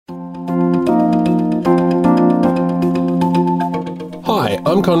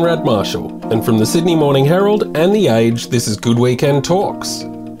I'm Conrad Marshall, and from the Sydney Morning Herald and The Age, this is Good Weekend Talks.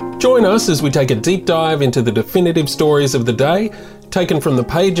 Join us as we take a deep dive into the definitive stories of the day, taken from the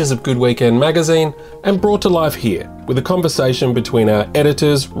pages of Good Weekend magazine and brought to life here with a conversation between our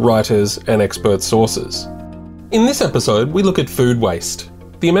editors, writers and expert sources. In this episode, we look at food waste.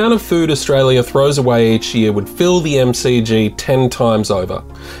 The amount of food Australia throws away each year would fill the MCG 10 times over,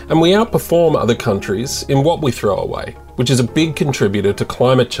 and we outperform other countries in what we throw away, which is a big contributor to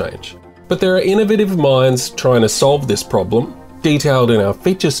climate change. But there are innovative minds trying to solve this problem, detailed in our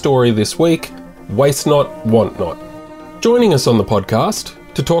feature story this week, Waste Not, Want Not. Joining us on the podcast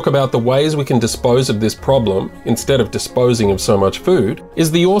to talk about the ways we can dispose of this problem instead of disposing of so much food is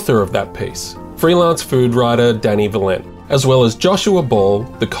the author of that piece, freelance food writer Danny Valent, as well as Joshua Ball,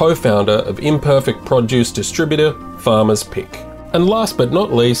 the co-founder of imperfect produce distributor Farmers Pick. And last but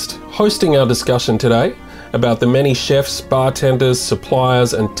not least, hosting our discussion today about the many chefs, bartenders,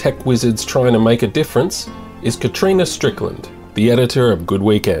 suppliers and tech wizards trying to make a difference is Katrina Strickland, the editor of Good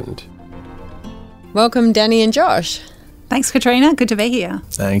Weekend. Welcome, Danny and Josh. Thanks, Katrina. Good to be here.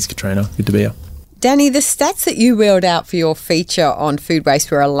 Thanks, Katrina. Good to be here. Danny, the stats that you wheeled out for your feature on food waste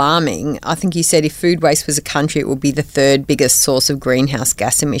were alarming. I think you said if food waste was a country, it would be the third biggest source of greenhouse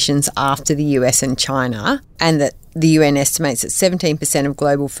gas emissions after the US and China, and that the UN estimates that 17% of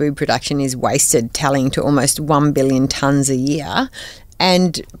global food production is wasted, tallying to almost 1 billion tonnes a year.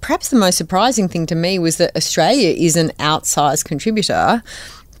 And perhaps the most surprising thing to me was that Australia is an outsized contributor,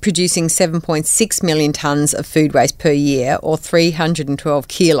 producing 7.6 million tonnes of food waste per year, or 312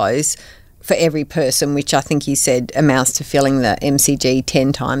 kilos for every person, which I think you said amounts to filling the MCG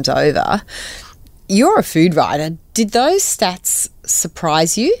 10 times over. You're a food writer. Did those stats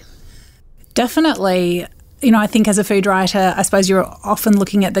surprise you? Definitely. You know, I think as a food writer, I suppose you're often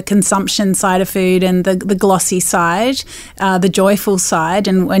looking at the consumption side of food and the glossy side, the joyful side.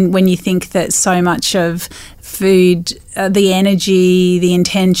 And when you think that so much of food, the energy, the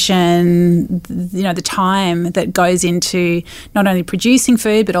intention, the time that goes into not only producing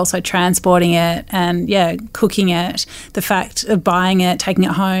food but also transporting it and, cooking it, the fact of buying it, taking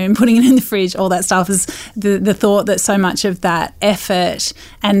it home, putting it in the fridge, all that stuff is the thought that so much of that effort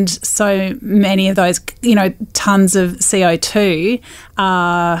and so many of those, tons of CO2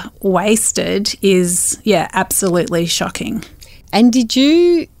 are wasted is, absolutely shocking. And did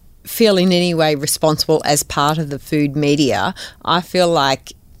you feel in any way responsible as part of the food media? I feel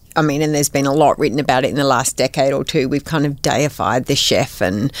like, and there's been a lot written about it in the last decade or two, we've kind of deified the chef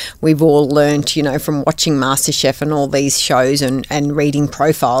and we've all learnt, from watching MasterChef and all these shows and reading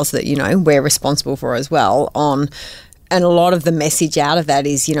profiles that, we're responsible for as well and a lot of the message out of that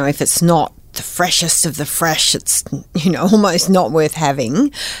is, if it's not the freshest of the fresh, it's, almost not worth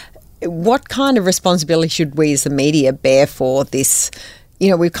having. What kind of responsibility should we as the media bear for this?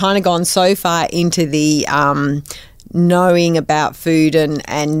 We've kind of gone so far into the knowing about food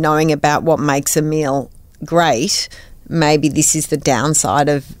and knowing about what makes a meal great. Maybe this is the downside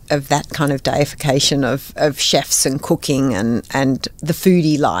of that kind of deification of chefs and cooking and the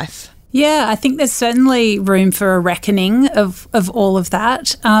foodie life. Yeah, I think there's certainly room for a reckoning of all of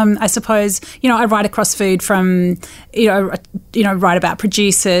that. I suppose, I write across food from, write about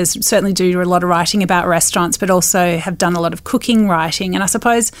producers, certainly do a lot of writing about restaurants, but also have done a lot of cooking writing. And I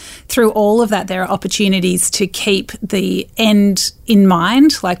suppose through all of that, there are opportunities to keep the end in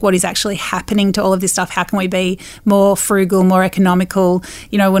mind, like what is actually happening to all of this stuff. How can we be more frugal, more economical?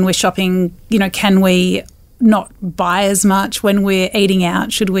 When we're shopping, can we not buy as much when we're eating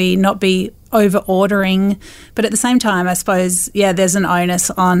out? Should we not be over-ordering? But at the same time, I suppose, there's an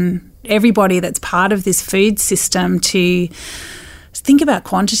onus on everybody that's part of this food system to think about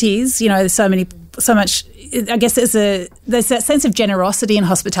quantities. There's so much, I guess there's that sense of generosity and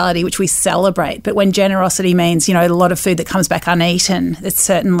hospitality which we celebrate, but when generosity means, a lot of food that comes back uneaten, it's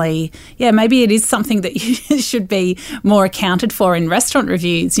certainly, maybe it is something that should be more accounted for in restaurant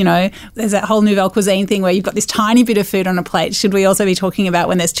reviews. There's that whole nouvelle cuisine thing where you've got this tiny bit of food on a plate. Should we also be talking about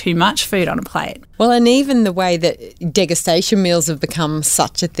when there's too much food on a plate? Well, and even the way that degustation meals have become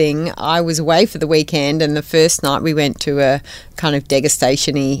such a thing. I was away for the weekend and the first night we went to a kind of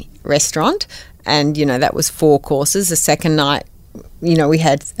degustation-y restaurant. And, that was 4 courses. The second night, we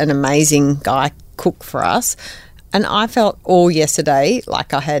had an amazing guy cook for us. And I felt all yesterday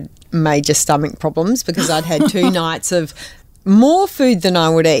like I had major stomach problems because I'd had 2 nights of more food than I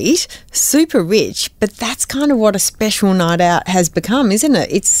would eat, super rich. But that's kind of what a special night out has become, isn't it?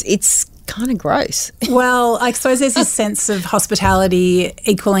 It's kind of gross. Well, I suppose there's this sense of hospitality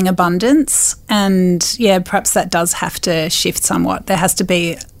equaling abundance, and yeah, perhaps that does have to shift somewhat. There has to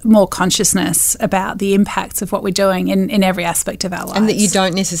be more consciousness about the impacts of what we're doing in every aspect of our lives. And that you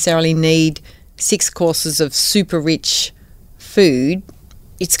don't necessarily need 6 courses of super rich food.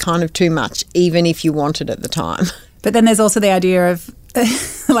 It's kind of too much, even if you want it at the time. But then there's also the idea of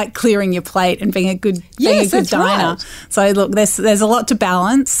like clearing your plate and being a good diner. Right. So look, there's a lot to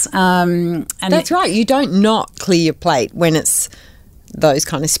balance. And That's right. You don't not clear your plate when it's those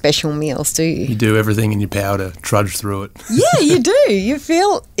kind of special meals, do you? You do everything in your power to trudge through it. Yeah, you do. You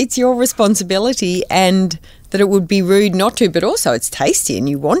feel it's your responsibility and that it would be rude not to, but also it's tasty and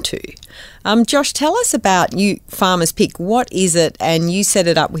you want to. Josh, tell us about Farmer's Pick. What is it? And you set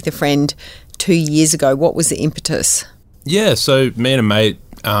it up with a friend 2 years ago. What was the impetus? Yeah, so me and a mate,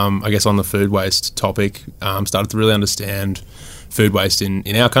 I guess on the food waste topic, started to really understand food waste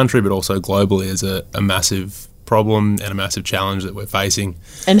in our country, but also globally as a massive problem and a massive challenge that we're facing.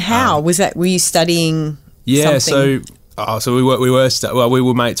 And how was that? Were you studying something? So we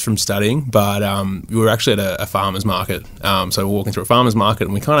were mates from studying, but we were actually at a farmer's market. So we're walking through a farmer's market,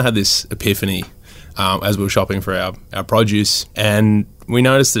 and we kind of had this epiphany as we were shopping for our produce, and we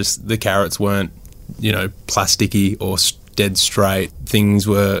noticed the carrots weren't, plasticky or dead straight. Things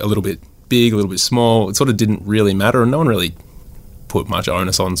were a little bit big, a little bit small. It sort of didn't really matter, and no one really put much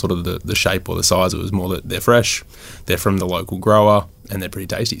onus on sort of the shape or the size. It was more that they're fresh, they're from the local grower, and they're pretty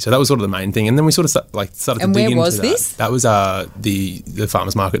tasty. So that was sort of the main thing. And then we sort of started to dig into that. And where was this? That was the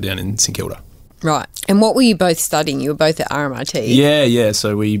farmers market down in St Kilda. Right. And what were you both studying? You were both at RMIT? Yeah.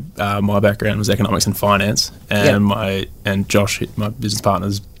 So my background was economics and finance, and Josh, my business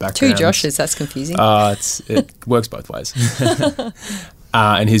partner's background. 2 Joshes, that's confusing. It works both ways.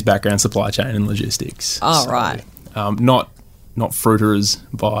 And his background, supply chain and logistics. Oh, so, right. Not fruiterers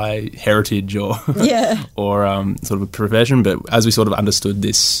by heritage or or sort of a profession, but as we sort of understood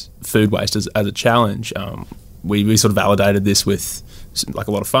this food waste as a challenge, we sort of validated this with like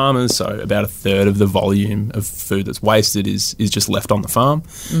a lot of farmers. So about 1/3 of the volume of food that's wasted is just left on the farm.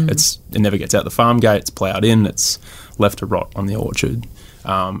 It never gets out the farm gate. It's ploughed in. It's left to rot on the orchard.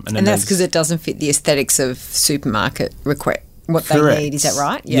 And that's because it doesn't fit the aesthetics of supermarket what correct. They need. Is that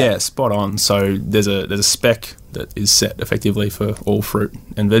right? Yeah, spot on. So there's a spec that is set effectively for all fruit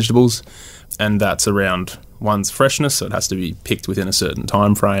and vegetables, and that's around one's freshness. So it has to be picked within a certain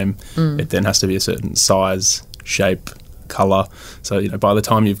time frame. It then has to be a certain size, shape, colour. So by the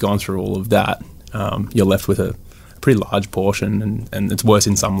time you've gone through all of that, you're left with a pretty large portion, and it's worse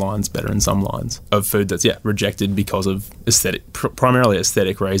in some lines, better in some lines, of food that's rejected because of primarily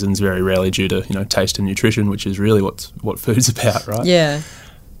aesthetic reasons, very rarely due to taste and nutrition, which is really what food's about, right? Yeah.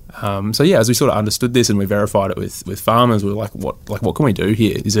 As we sort of understood this and we verified it with farmers, we were like, what can we do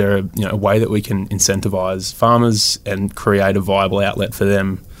here? Is there a way that we can incentivise farmers and create a viable outlet for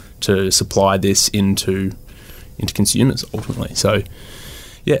them to supply this into consumers ultimately? So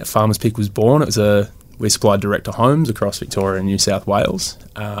Farmer's Pick was born. We supplied direct to homes across Victoria and New South Wales.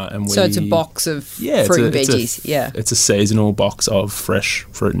 So it's a box of fruit and veggies. It's a seasonal box of fresh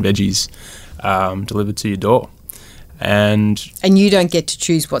fruit and veggies delivered to your door. And you don't get to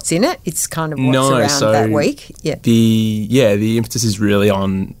choose what's in it. It's kind of what's around that week. Yeah. The impetus is really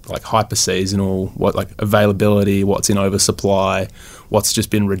on like hyper seasonal, availability, what's in oversupply, what's just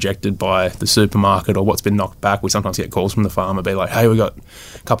been rejected by the supermarket or what's been knocked back. We sometimes get calls from the farmer, be like, "Hey, we got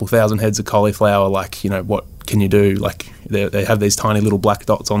a couple thousand heads of cauliflower. What can you do? They have these tiny little black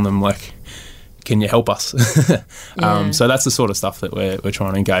dots on them. Can you help us?" So that's the sort of stuff that we're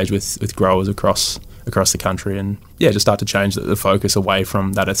trying to engage with growers across the country, and just start to change the focus away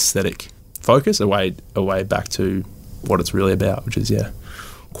from that aesthetic focus, away back to what it's really about, which is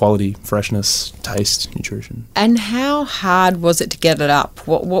quality, freshness, taste, nutrition. And how hard was it to get it up?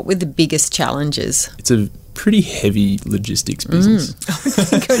 What were the biggest challenges? It's a pretty heavy logistics business. I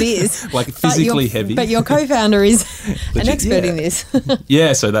think it is. Physically heavy. But your co-founder is an expert in this.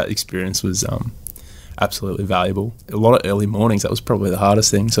 So that experience was absolutely valuable. A lot of early mornings, that was probably the hardest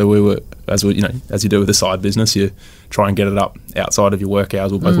thing. So we were, as you do with a side business, you try and get it up outside of your work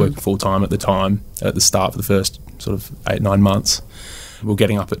hours. We were both working full time at the start for the first sort of 8-9 months. We were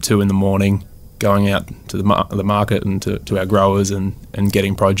getting up at 2 a.m, going out to the market and to our growers and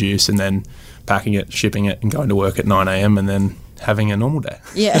getting produce, and then packing it, shipping it, and going to work at 9 a.m, and then having a normal day.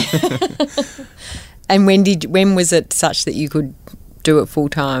 Yeah. And when was it such that you could do it full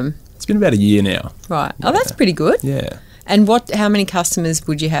time? It's been about a year now. Right. Oh, that's pretty good. Yeah. And how many customers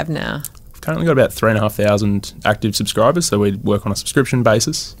would you have now? We've currently got about 3,500 active subscribers, so we work on a subscription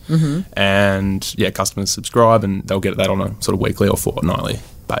basis. And customers subscribe and they'll get that on a sort of weekly or fortnightly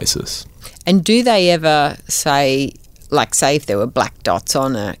basis. And do they ever say, like, say if there were black dots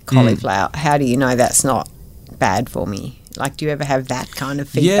on a cauliflower, how do you know that's not bad for me? Like, do you ever have that kind of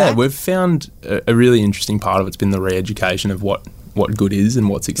feedback? Yeah, we've found a really interesting part of it's been the re-education of what good is and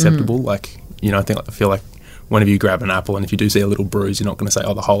what's acceptable. Like, you know, I feel like whenever you grab an apple and if you do see a little bruise, you're not going to say,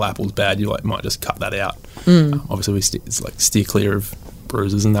 oh, the whole apple's bad. You might just cut that out. Obviously, it's like steer clear of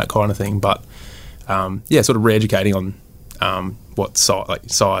bruises and that kind of thing. But, sort of re-educating on what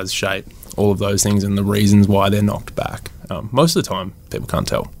size, shape, all of those things and the reasons why they're knocked back. Most of the time, people can't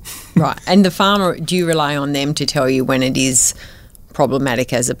tell. Right. And the farmer, do you rely on them to tell you when it is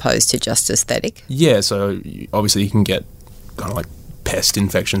problematic as opposed to just aesthetic? Yeah, so obviously you can get kind of like pest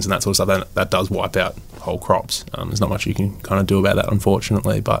infections and that sort of stuff. That does wipe out whole crops. There's not much you can kind of do about that,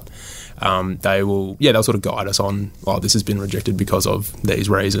 unfortunately. But they'll sort of guide us on, this has been rejected because of these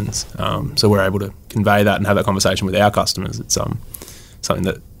reasons. So we're able to convey that and have that conversation with our customers. It's something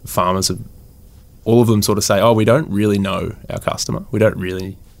that farmers have, all of them sort of say, oh, we don't really know our customer. We don't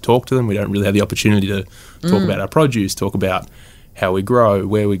really talk to them. We don't really have the opportunity to talk about our produce, talk about how we grow,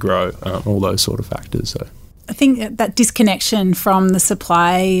 where we grow, all those sort of factors. So I think that disconnection from the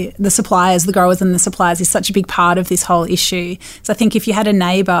suppliers, the growers and the suppliers is such a big part of this whole issue. So I think if you had a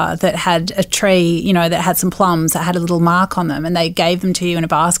neighbour that had a tree, that had some plums that had a little mark on them and they gave them to you in a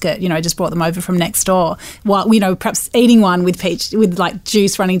basket, just brought them over from next door, while, perhaps eating one with like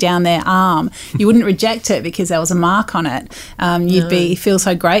juice running down their arm, you wouldn't reject it because there was a mark on it. You'd feel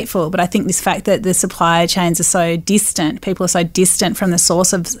so grateful. But I think this fact that the supply chains are so distant, people are so distant from the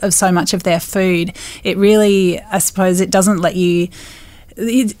source of so much of their food, it really, I suppose, it doesn't let you.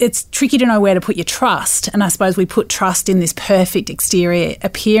 It's tricky to know where to put your trust, and I suppose we put trust in this perfect exterior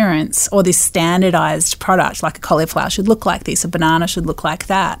appearance or this standardised product, like a cauliflower should look like this, a banana should look like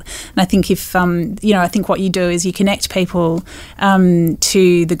that. And I think if I think what you do is you connect people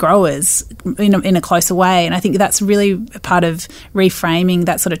to the growers in a closer way, and I think that's really part of reframing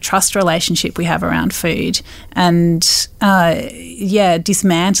that sort of trust relationship we have around food, and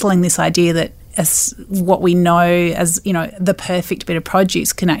dismantling this idea that as what we know as the perfect bit of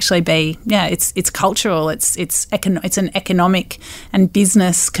produce can actually be it's cultural, it's an economic and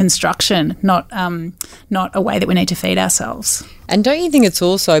business construction, not a way that we need to feed ourselves. And don't you think it's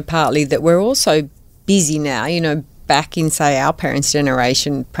also partly that we're also busy now? Back in, say, our parents'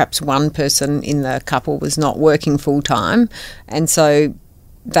 generation, perhaps one person in the couple was not working full time, and so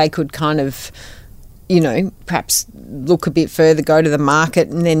they could kind of perhaps look a bit further, go to the market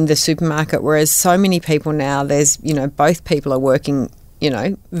and then the supermarket, whereas so many people now, there's, both people are working,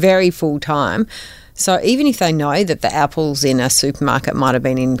 very full time. So even if they know that the apples in a supermarket might have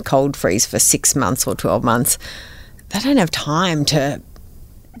been in cold freeze for 6 months or 12 months, they don't have time to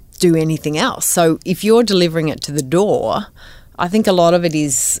do anything else. So if you're delivering it to the door, I think a lot of it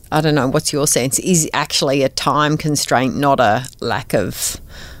is, I don't know, what's your sense, is actually a time constraint, not a lack of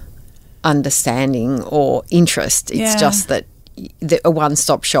understanding or interest. It's just that a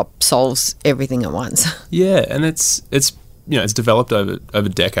one-stop shop solves everything at once. Yeah, and it's developed over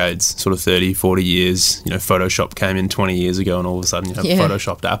decades, sort of 30, 40 years. Photoshop came in 20 years ago and all of a sudden you have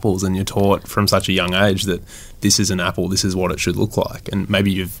photoshopped apples, and you're taught from such a young age that this is an apple, this is what it should look like. And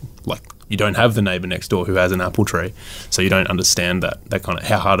maybe you don't have the neighbour next door who has an apple tree, so you don't understand that kind of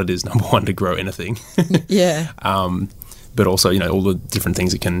how hard it is, number one, to grow anything. Yeah. But also, all the different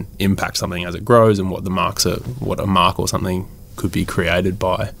things that can impact something as it grows and what a mark or something could be created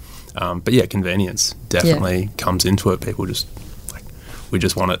by. But convenience definitely comes into it. People just we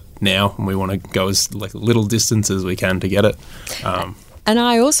just want it now, and we want to go as little distance as we can to get it. And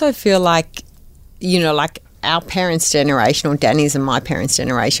I also feel like, like our parents' generation, or Danny's and my parents'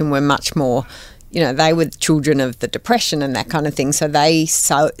 generation, were much more, they were children of the Depression and that kind of thing, so they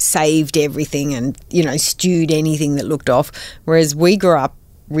saved everything and, stewed anything that looked off, whereas we grew up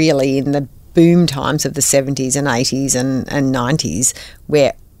really in the boom times of the 70s and 80s and 90s,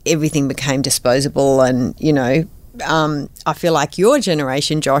 where everything became disposable. And, I feel like your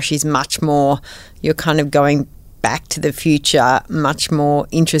generation, Josh, is much more, you're kind of going back to the future, much more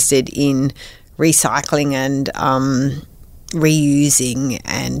interested in recycling and reusing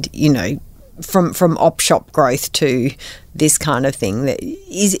and, from op shop growth to this kind of thing. That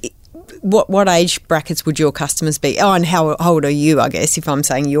is, what age brackets would your customers be? Oh, and how old are you, I guess, if I'm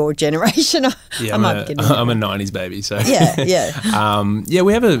saying your generation? Yeah, I'm a 90s baby, so yeah.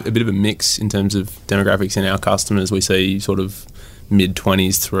 We have a bit of a mix in terms of demographics in our customers. We see sort of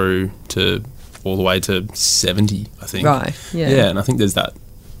mid-20s through to all the way to 70, I think. Right, yeah. Yeah, and I think there's that,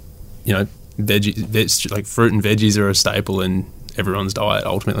 like fruit and veggies are a staple in everyone's diet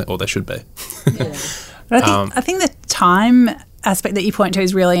ultimately, or they should be. Yeah. But I think the time aspect that you point to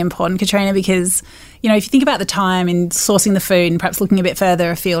is really important, Katrina, because, you know, if you think about the time in sourcing the food and perhaps looking a bit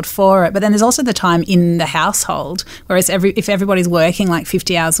further afield for it, but then there's also the time in the household, whereas if everybody's working like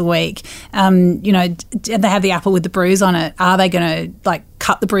 50 hours a week, you know, they have the apple with the bruise on it, are they going to like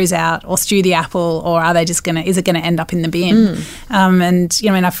cut the bruise out or stew the apple, or are they just is it going to end up in the bin? And, you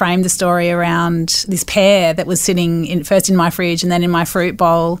know, I mean, I framed the story around this pear that was sitting first in my fridge and then in my fruit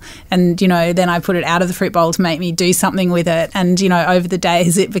bowl, and, you know, then I put it out of the fruit bowl to make me do something with it, and, you know, over the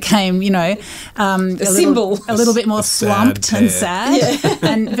days it became, you know, a little bit more slumped and sad.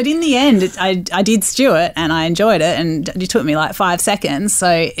 Yeah. But in the end, I did stew it and I enjoyed it, and it took me like 5 seconds.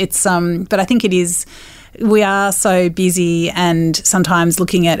 So it's but I think it is. We are so busy, and sometimes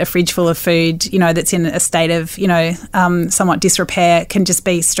looking at a fridge full of food, you know, that's in a state of, you know, somewhat disrepair can just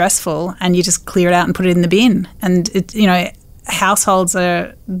be stressful, and you just clear it out and put it in the bin. And, you know, households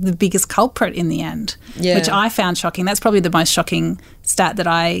are the biggest culprit in the end, which I found shocking. That's probably the most shocking stat that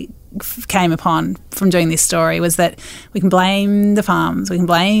I came upon from doing this story, was that we can blame the farms, we can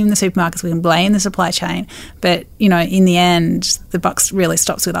blame the supermarkets, we can blame the supply chain, but, you know, in the end, the buck really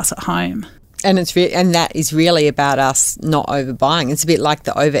stops with us at home. And and that is really about us not overbuying. It's a bit like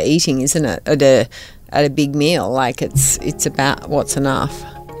the overeating, isn't it? At a big meal, like it's about what's enough.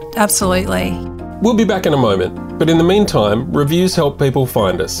 Absolutely. We'll be back in a moment, but in the meantime, reviews help people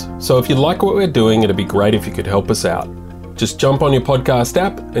find us. So if you like what we're doing, it'd be great if you could help us out. Just jump on your podcast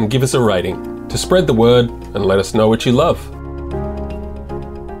app and give us a rating to spread the word and let us know what you love.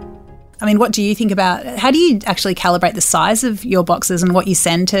 I mean, what do you think about, how do you actually calibrate the size of your boxes and what you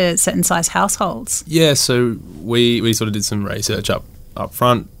send to certain size households? Yeah, so we sort of did some research up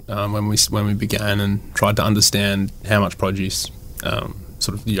front when we began, and tried to understand how much produce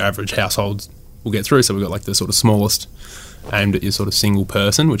sort of the average households will get through. So we've got like the sort of smallest aimed at your sort of single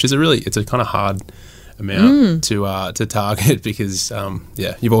person, which is it's a kind of hard amount to target, because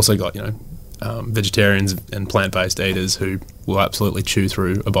you've also got, you know, vegetarians and plant-based eaters who will absolutely chew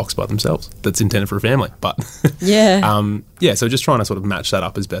through a box by themselves that's intended for a family. But so just trying to sort of match that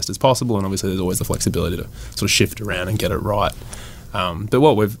up as best as possible, and obviously there's always the flexibility to sort of shift around and get it right. But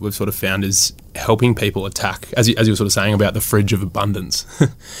what we've sort of found is helping people attack, as you were sort of saying about the fridge of abundance,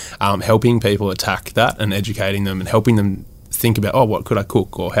 helping people attack that and educating them and helping them think about, oh, what could I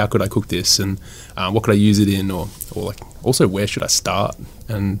cook, or how could I cook this, and what could I use it in, or like also where should I start?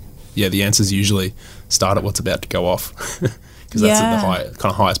 And yeah, the answer is usually start at what's about to go off, because that's at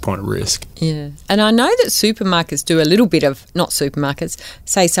the highest point of risk. Yeah. And I know that supermarkets do a little bit of, not supermarkets,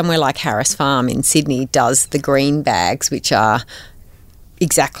 say somewhere like Harris Farm in Sydney does the green bags, which are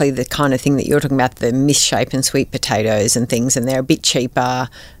exactly the kind of thing that you're talking about, the misshapen sweet potatoes and things, and they're a bit cheaper,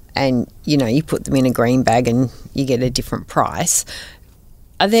 and, you know, you put them in a green bag and you get a different price.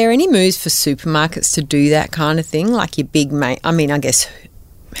 Are there any moves for supermarkets to do that kind of thing, like your big I mean, I guess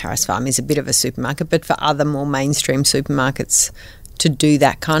Harris Farm is a bit of a supermarket, but for other more mainstream supermarkets to do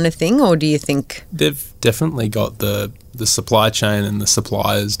that kind of thing, or do you think they've definitely got the supply chain and the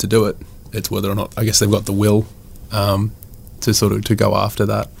suppliers to do it? It's whether or not, I guess, they've got the will to go after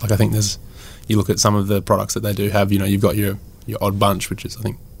that. Like, I think you look at some of the products that they do have. You know, you've got your odd bunch, which is I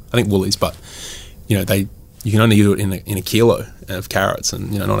think Woolies, but you know you can only do it in a kilo of carrots,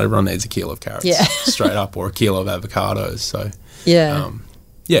 and you know not everyone needs a kilo of carrots straight up, or a kilo of avocados. So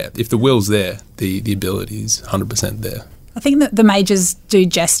if the will's there, the ability is 100% there. I think that the majors do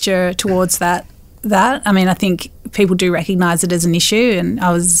gesture towards that. I mean, I think people do recognise it as an issue, and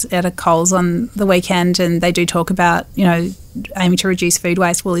I was at a Coles on the weekend and they do talk about, you know, aiming to reduce food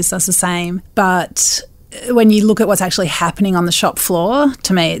waste. Woolies does the same. But when you look at what's actually happening on the shop floor,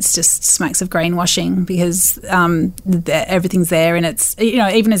 to me it's just smacks of greenwashing, because everything's there, and it's, you know,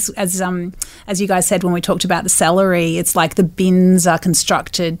 even as you guys said when we talked about the celery, it's like the bins are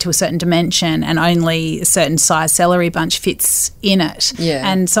constructed to a certain dimension and only a certain size celery bunch fits in it. Yeah.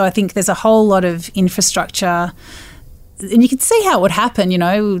 And so I think there's a whole lot of infrastructure, and you can see how it would happen, you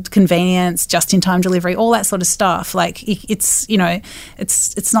know, convenience, just-in-time delivery, all that sort of stuff. Like, it's, you know,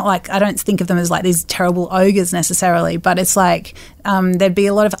 it's not like, I don't think of them as like these terrible ogres necessarily, but it's like there'd be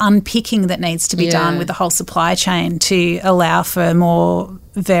a lot of unpicking that needs to be done with the whole supply chain to allow for more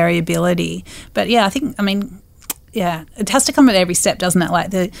variability. But yeah, it has to come at every step, doesn't it?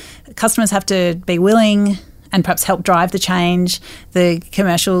 Like, the customers have to be willing and perhaps help drive the change. The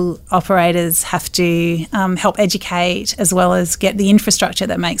commercial operators have to help educate, as well as get the infrastructure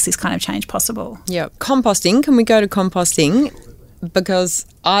that makes this kind of change possible. Yeah. Composting, can we go to composting? Because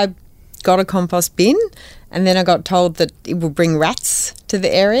I got a compost bin and then I got told that it will bring rats to the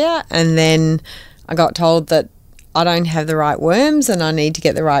area, and then I got told that I don't have the right worms and I need to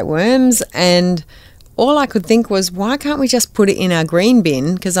get the right worms, and all I could think was, why can't we just put it in our green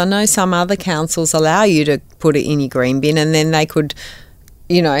bin? Because I know some other councils allow you to put it in your green bin, and then they could,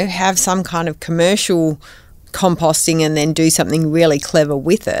 have some kind of commercial composting and then do something really clever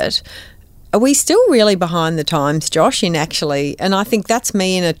with it. Are we still really behind the times, Josh, in actually, and I think that's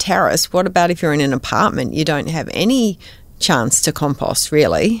me in a terrace. What about if you're in an apartment? You don't have any chance to compost,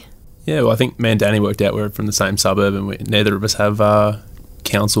 really. Yeah, well, I think me and Danny worked out we're from the same suburb, and neither of us have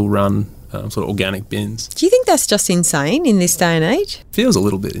council-run sort of organic bins. Do you think that's just insane in this day and age? Feels a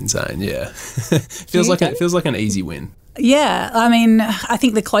little bit insane, yeah. feels like an easy win. Yeah, I mean, I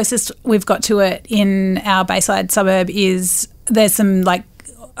think the closest we've got to it in our Bayside suburb is there's some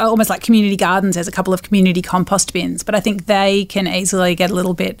almost like community gardens. There's a couple of community compost bins, but I think they can easily get a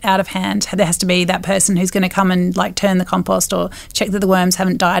little bit out of hand. There has to be that person who's going to come and turn the compost or check that the worms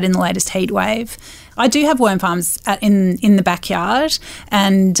haven't died in the latest heat wave. I do have worm farms in the backyard,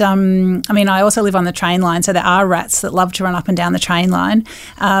 and I also live on the train line, so there are rats that love to run up and down the train line,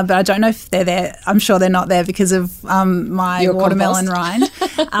 but I don't know if they're there. I'm sure they're not there because of my Your watermelon rind.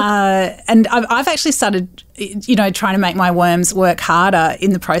 And I've actually started trying to make my worms work harder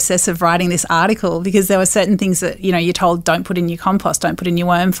in the process of writing this article, because there were certain things that you're told don't put in your compost, don't put in your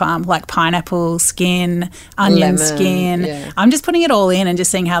worm farm, like pineapple skin, onion skin. Yeah. I'm just putting it all in and just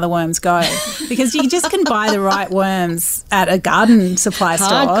seeing how the worms go, because you just can buy the right worms at a garden supply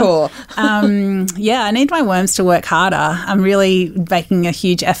store. Hardcore. I need my worms to work harder. I'm really making a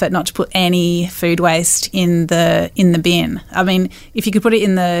huge effort not to put any food waste in the bin. I mean, if you could put it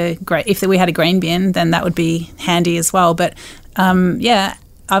in if we had a green bin, then that would be handy as well. But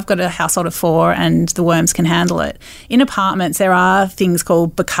I've got a household of 4 and the worms can handle it. In apartments, there are things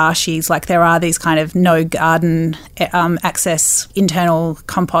called bokashis, there are these kind of no garden access internal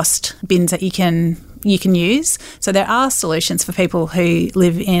compost bins that you can use. So there are solutions for people who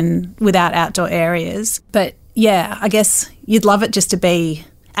live without outdoor areas. But yeah, I guess you'd love it just to be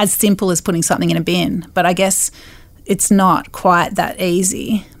as simple as putting something in a bin. But I guess it's not quite that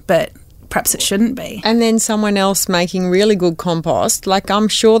easy, but perhaps it shouldn't be. And then someone else making really good compost. I'm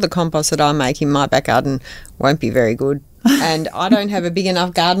sure the compost that I make in my back garden won't be very good. And I don't have a big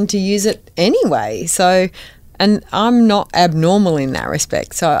enough garden to use it anyway. So, and I'm not abnormal in that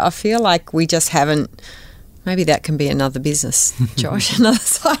respect. So I feel like we just haven't. Maybe that can be another business, Josh, another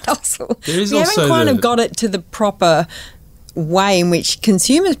side hustle. We haven't kind of got it to the proper way in which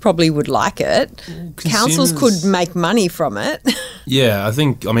consumers probably would like it. Councils could make money from it. Yeah, I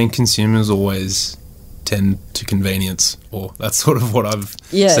consumers always tend to convenience, or that's sort of what I've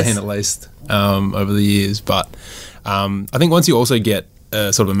seen at least over the years. But I think once you also get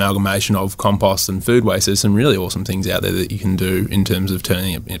a sort of amalgamation of compost and food waste, there's some really awesome things out there that you can do in terms of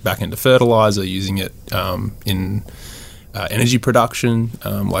turning it back into fertiliser, using it in energy production,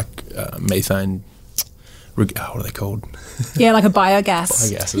 methane. What are they called? Yeah, like a biogas.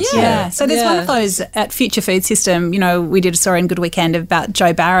 Biogases. Yeah. So there's one of those at Future Food System. We did a story in Good Weekend about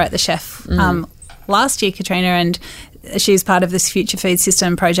Jo Barrett, the chef, last year, Katrina, and she's part of this Future Food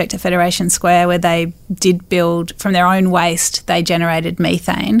System project at Federation Square, where they did build from their own waste. They generated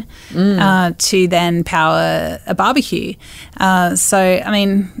methane to then power a barbecue. It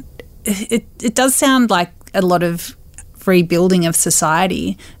does sound like a lot of rebuilding of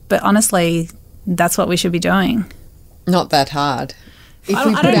society, but honestly, that's what we should be doing. Not that hard. If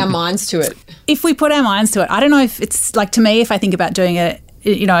we put our minds to it. If we put our minds to it. I don't know if it's to me, if I think about doing it,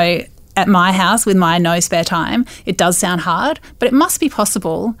 at my house with my no spare time, it does sound hard, but it must be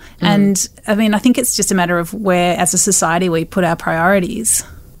possible. And I think it's just a matter of where, as a society, we put our priorities.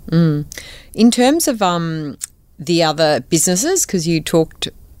 In terms of the other businesses, because you talked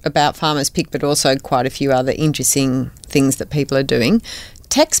about Farmers Pick, but also quite a few other interesting things that people are doing.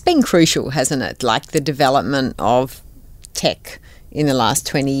 Tech's been crucial, hasn't it? The development of tech in the last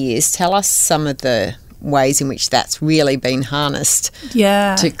 20 years. Tell us some of the ways in which that's really been harnessed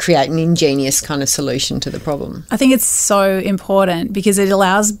to create an ingenious kind of solution to the problem. I think it's so important because it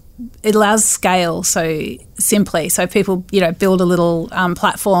allows scale so simply. So people, build a little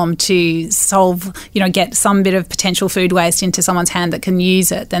platform to solve, get some bit of potential food waste into someone's hand that can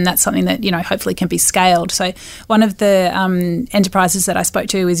use it. Then that's something that, hopefully can be scaled. So one of the enterprises that I spoke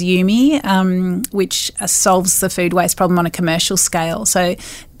to is Yumi, which solves the food waste problem on a commercial scale. So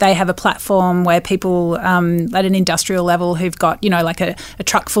they have a platform where people at an industrial level who've got, a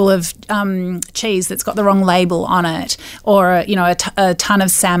truck full of cheese that's got the wrong label on it, or, a ton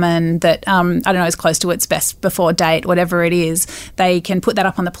of salmon that, is close to its best past before date, whatever it is, they can put that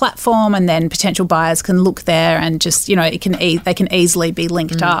up on the platform, and then potential buyers can look there and just, they can easily be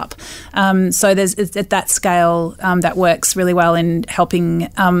linked up. So there's at that scale that works really well in helping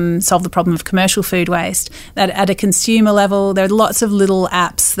solve the problem of commercial food waste. At a consumer level, there are lots of little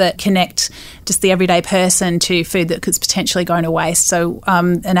apps that connect just the everyday person to food that could potentially go to waste. So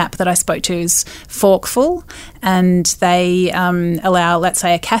an app that I spoke to is Forkful, and they allow, let's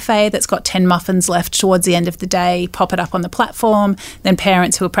say, a cafe that's got 10 muffins left towards the end of the day, pop it up on the platform. Then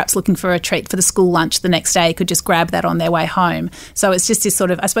parents who are perhaps looking for a treat for the school lunch the next day could just grab that on their way home. So it's just this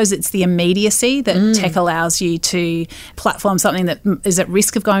sort of, I suppose it's the immediacy that tech allows you to platform something that is at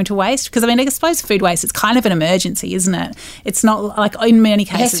risk of going to waste. Because, I suppose food waste, it's kind of an emergency, isn't it? It's not like, in many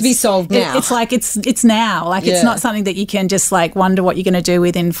cases, it has to be solved now. It's like it's now. Like it's not something that you can just like wonder what you're going to do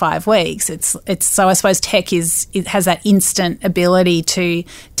within 5 weeks. It's so I suppose tech has that instant ability to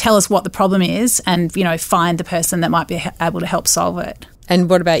tell us what the problem is and, find the person that might be able to help solve it. And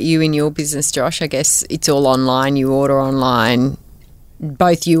what about you in your business, Josh? I guess it's all online. You order online.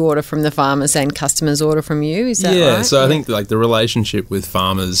 Both you order from the farmers and customers order from you. Is that right? Yeah. So I think like the relationship with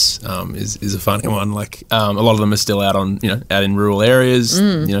farmers is a funny one. Like a lot of them are still out on out in rural areas.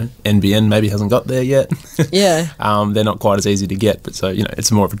 NBN maybe hasn't got there yet. Yeah. They're not quite as easy to get, but so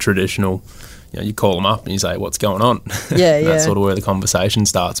it's more of a traditional. You call them up and you say, "What's going on?" Yeah, That's sort of where the conversation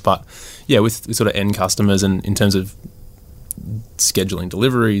starts. But with sort of end customers and in terms of scheduling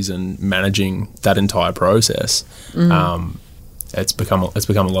deliveries and managing that entire process. It's become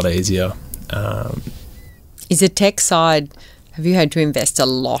a lot easier. Is the tech side, have you had to invest a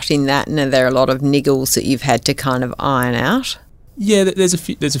lot in that, and are there a lot of niggles that you've had to kind of iron out? Yeah, there's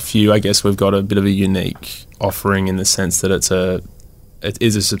a few. I guess we've got a bit of a unique offering in the sense that it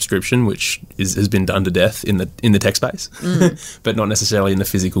is a subscription, which has been done to death in the tech space, but not necessarily in the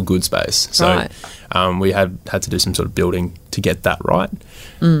physical goods space. So right. We have had to do some sort of building to get that right.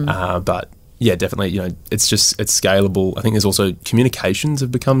 But yeah, definitely, it's scalable. I think there's also communications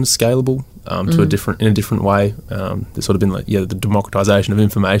have become scalable in a different way. There's sort of been the democratization of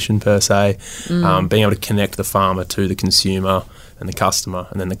information per se, being able to connect the farmer to the consumer and the customer,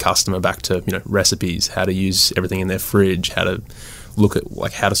 and then the customer back to recipes, how to use everything in their fridge, how to look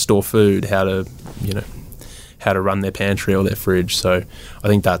at how to store food, how to run their pantry or their fridge. So I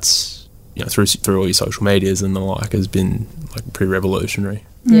think that's through all your social medias and the like has been pretty revolutionary.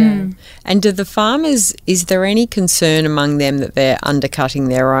 Yeah. And do the farmers, is there any concern among them that they're undercutting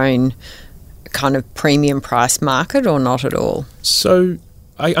their own kind of premium price market, or not at all? So,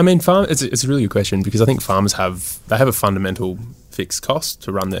 it's a really good question, because I think farmers have a fundamental fixed cost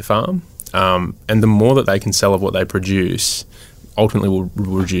to run their farm, and the more that they can sell of what they produce, ultimately will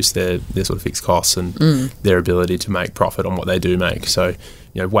reduce their sort of fixed costs and their ability to make profit on what they do make. So,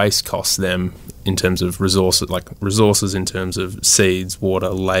 waste costs them in terms of resources in terms of seeds, water,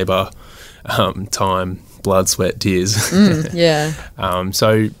 labour, time, blood, sweat, tears.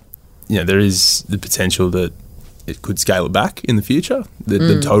 So, there is the potential that it could scale it back in the future,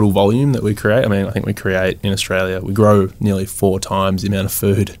 the total volume that we create. I think we create in Australia, we grow nearly 4 times the amount of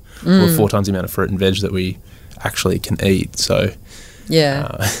food, or 4 times the amount of fruit and veg that we actually can eat. So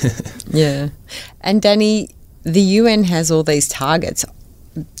yeah. And Danny, the UN has all these targets.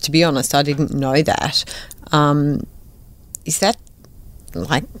 To be honest, I didn't know that. Is that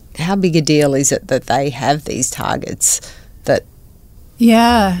how big a deal is it that they have these targets that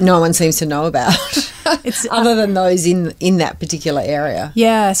no one seems to know about? It's other than those in that particular area.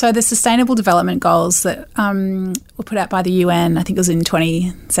 Yeah, so the Sustainable Development Goals that were put out by the UN, I think it was in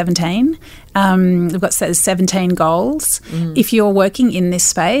 2017. We've got 17 goals. If you're working in this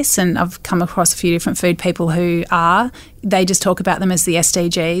space, and I've come across a few different food people who they just talk about them as the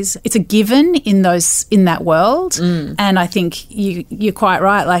SDGs. It's a given in that world, and I think you're quite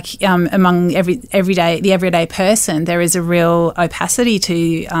right. Among the everyday person, there is a real opacity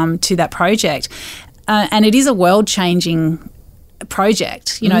to that project. And it is a world-changing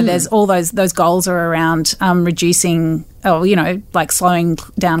project. There's all those goals are around reducing, slowing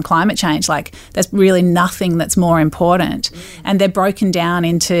down climate change. There's really nothing that's more important. And they're broken down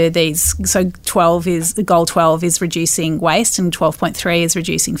into these. So goal 12 is reducing waste, and 12.3 is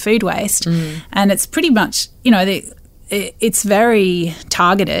reducing food waste. And it's pretty much, it's very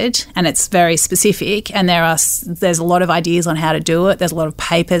targeted and it's very specific, and there's a lot of ideas on how to do it. There's a lot of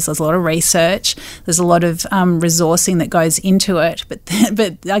papers, there's a lot of research, there's a lot of resourcing that goes into it.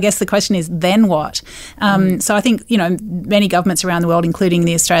 But I guess the question is, then what? So I think many governments around the world, including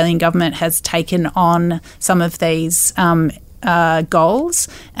the Australian government, has taken on some of these goals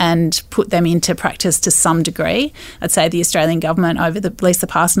and put them into practice to some degree. I'd say the Australian government over at least the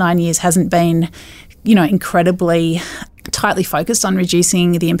past 9 years hasn't been, incredibly tightly focused on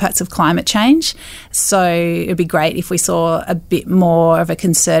reducing the impacts of climate change. So it would be great if we saw a bit more of a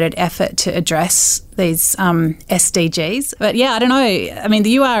concerted effort to address these SDGs. But yeah, I don't know. I mean,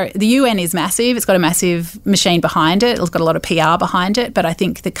 the UN is massive. It's got a massive machine behind it. It's got a lot of PR behind it. But I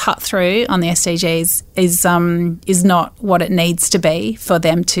think the cut through on the SDGs is not what it needs to be for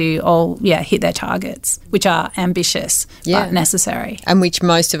them to all hit their targets, which are ambitious but necessary, and which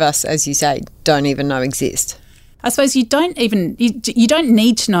most of us, as you say, don't even know exist. I suppose you don't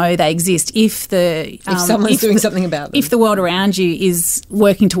need to know they exist if someone's doing something about them. If the world around you is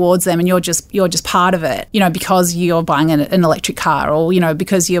working towards them and you're just part of it, because you're buying an electric car or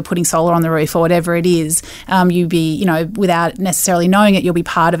because you're putting solar on the roof or whatever it is, you be without necessarily knowing it, you'll be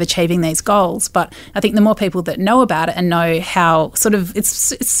part of achieving these goals. But I think the more people that know about it and know how sort of it's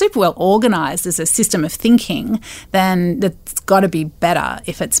super well organised as a system of thinking, then it's got to be better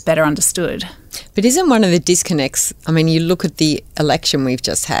if it's better understood. But isn't one of the disconnects, I mean, you look at the election we've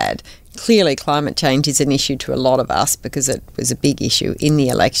just had, clearly climate change is an issue to a lot of us because it was a big issue in the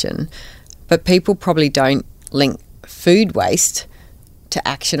election, but people probably don't link food waste to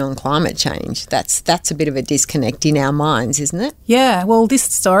action on climate change. That's a bit of a disconnect in our minds, isn't it? Yeah, well, this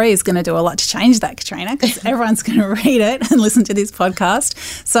story is going to do a lot to change that, Katrina, because everyone's going to read it and listen to this podcast.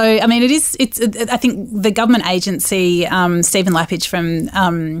 So, I mean, I think the government agency, Stephen Lappage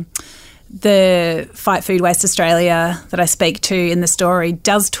from the Fight Food Waste Australia that I speak to in the story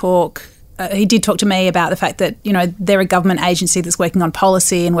does talk. He did talk to me about the fact that, they're a government agency that's working on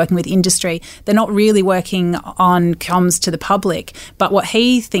policy and working with industry. They're not really working on comms to the public. But what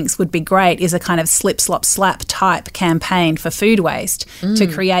he thinks would be great is a kind of slip, slop, slap type campaign for food waste to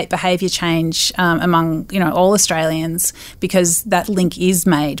create behaviour change among, all Australians, because that link is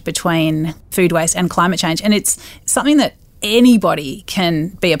made between food waste and climate change. And it's something that anybody can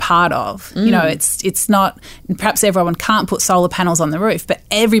be a part of. It's not, perhaps everyone can't put solar panels on the roof, but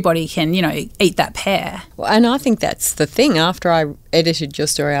everybody can, eat that pear. Well, and I think that's the thing. After I edited your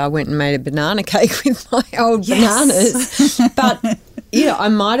story, I went and made a banana cake with my old bananas. But, I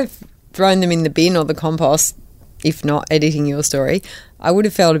might have thrown them in the bin or the compost, if not editing your story. I would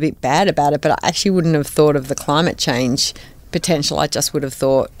have felt a bit bad about it, but I actually wouldn't have thought of the climate change potential. I just would have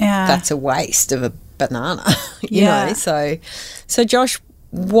thought that's a waste of a banana, you know. So Josh,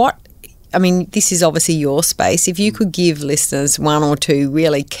 this is obviously your space. If you could give listeners one or two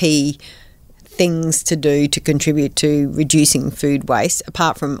really key things to do to contribute to reducing food waste,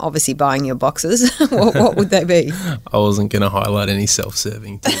 apart from obviously buying your boxes, what would they be? I wasn't going to highlight any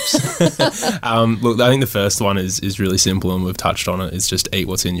self-serving tips. Look, I think the first one is really simple, and we've touched on it. It's just eat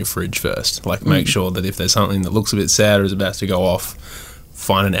what's in your fridge first. Make sure that if there's something that looks a bit sad or is about to go off,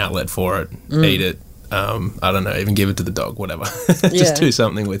 find an outlet for it, eat it. I don't know, even give it to the dog, whatever. Just do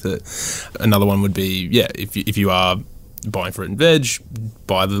something with it. Another one would be, if you are buying fruit and veg,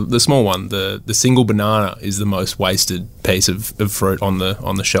 buy the small one. The single banana is the most wasted piece of fruit on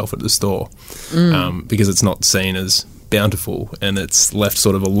the shelf at the store, because it's not seen as bountiful and it's left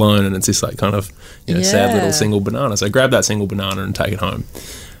sort of alone, and it's this kind of sad little single banana. So grab that single banana and take it home.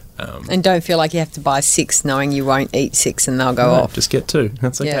 And don't feel like you have to buy 6 knowing you won't eat 6 and they'll go off. Just get 2.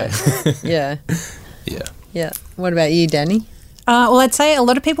 That's okay. Yeah. What about you, Danny? Well, I'd say a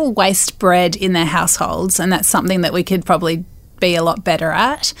lot of people waste bread in their households, and that's something that we could probably be a lot better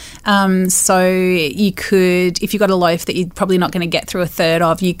at. So you could, if you've got a loaf that you're probably not going to get through a third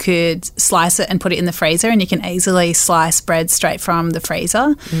of, you could slice it and put it in the freezer, and you can easily slice bread straight from the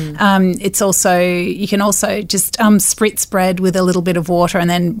freezer. It's also, you can also just spritz bread with a little bit of water and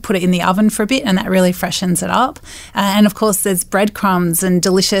then put it in the oven for a bit, and that really freshens it up. And of course there's breadcrumbs and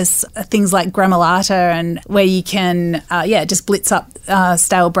delicious things like gremolata, and where you can just blitz up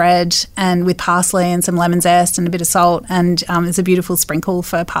stale bread and with parsley and some lemon zest and a bit of salt, and it's a beautiful sprinkle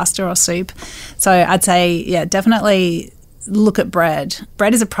for pasta or soup. So I'd say, definitely look at bread.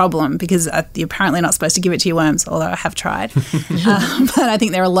 Bread is a problem because you're apparently not supposed to give it to your worms, although I have tried. But I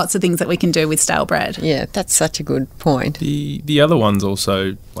think there are lots of things that we can do with stale bread. Yeah, that's such a good point. The other one's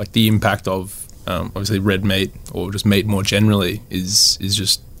also like the impact of obviously red meat or just meat more generally is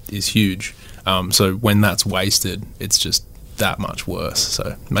huge. So when that's wasted, it's just that much worse.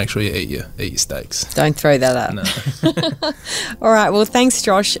 So make sure you eat your steaks. Don't throw that up. No. All right. Well, thanks,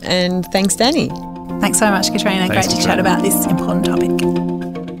 Josh, and thanks, Danny. Thanks so much, Katrina. Great to chat about this important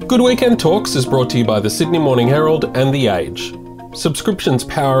topic. Good Weekend Talks is brought to you by the Sydney Morning Herald and The Age. Subscriptions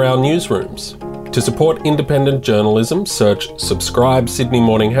power our newsrooms. To support independent journalism, search Subscribe Sydney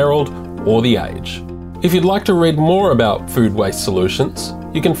Morning Herald or The Age. If you'd like to read more about food waste solutions,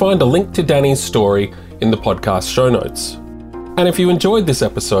 you can find a link to Danny's story in the podcast show notes. And if you enjoyed this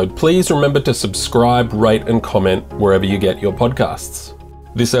episode, please remember to subscribe, rate and comment wherever you get your podcasts.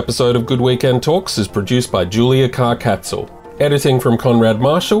 This episode of Good Weekend Talks is produced by Julia Carr-Katzel. Editing from Conrad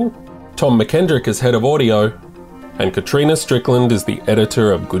Marshall, Tom McKendrick is head of audio, and Katrina Strickland is the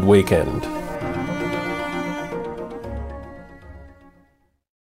editor of Good Weekend.